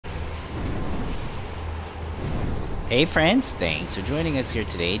Hey friends, thanks for joining us here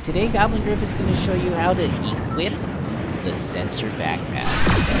today. Today Goblin Griff is going to show you how to equip the sensor backpack.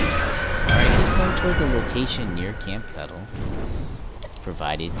 Alright, he's going toward the location near Camp Cuddle,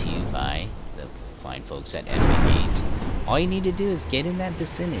 provided to you by the fine folks at Epic Games. All you need to do is get in that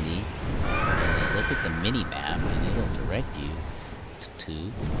vicinity and then look at the mini-map and it'll direct you to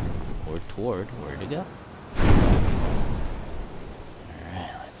or toward where to go.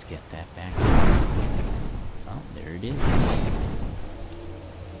 Alright, let's get that back down. Oh, there it is.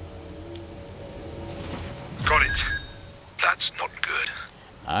 Got it. That's not good.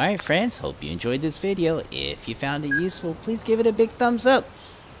 Alright friends, hope you enjoyed this video. If you found it useful, please give it a big thumbs up.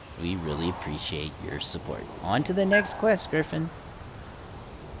 We really appreciate your support. On to the next quest, Griffin.